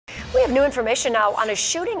We have new information now on a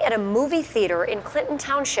shooting at a movie theater in Clinton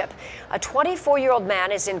Township. A 24-year-old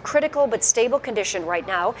man is in critical but stable condition right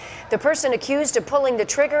now. The person accused of pulling the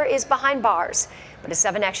trigger is behind bars. But as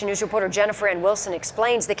 7 Action News reporter Jennifer Ann Wilson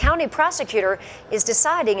explains, the county prosecutor is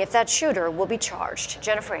deciding if that shooter will be charged.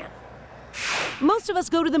 Jennifer Ann. Most of us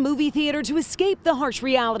go to the movie theater to escape the harsh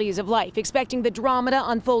realities of life, expecting the drama to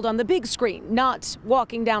unfold on the big screen, not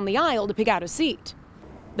walking down the aisle to pick out a seat.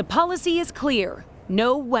 The policy is clear.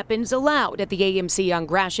 No weapons allowed at the AMC on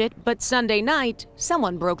Gratiot, but Sunday night,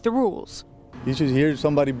 someone broke the rules. You should hear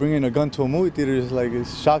somebody bringing a gun to a movie theater.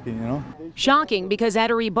 It's shocking, you know? Shocking because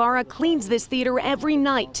Eder Ibarra cleans this theater every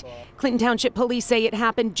night. Clinton Township police say it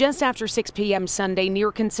happened just after 6 p.m. Sunday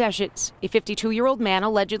near concessions. A 52-year-old man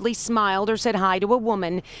allegedly smiled or said hi to a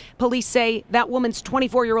woman. Police say that woman's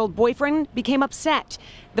 24-year-old boyfriend became upset.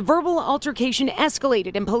 The verbal altercation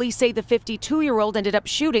escalated, and police say the 52-year-old ended up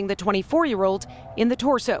shooting the 24-year-old in the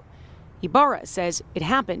torso. Ibarra says it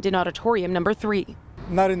happened in auditorium number 3.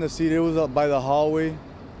 Not in the seat. It was up by the hallway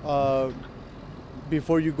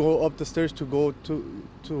before you go up the stairs to go to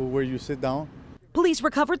where you sit down. Police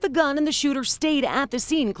recovered the gun and the shooter stayed at the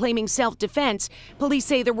scene, claiming self-defense. Police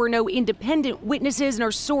say there were no independent witnesses and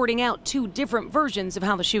are sorting out 2 different versions of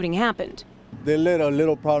how the shooting happened. They let a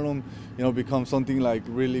little problem, become something like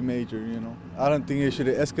really major, I don't think it should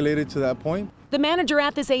have escalated to that point. The manager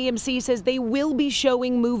at this AMC says they will be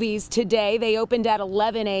showing movies today. They opened at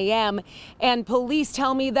 11 a.m. And police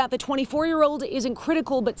tell me that the 24-year-old is in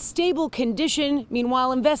critical but stable condition.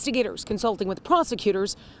 Meanwhile, investigators consulting with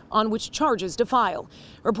prosecutors on which charges to file.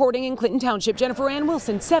 Reporting in Clinton Township, Jennifer Ann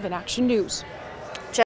Wilson, 7 Action News.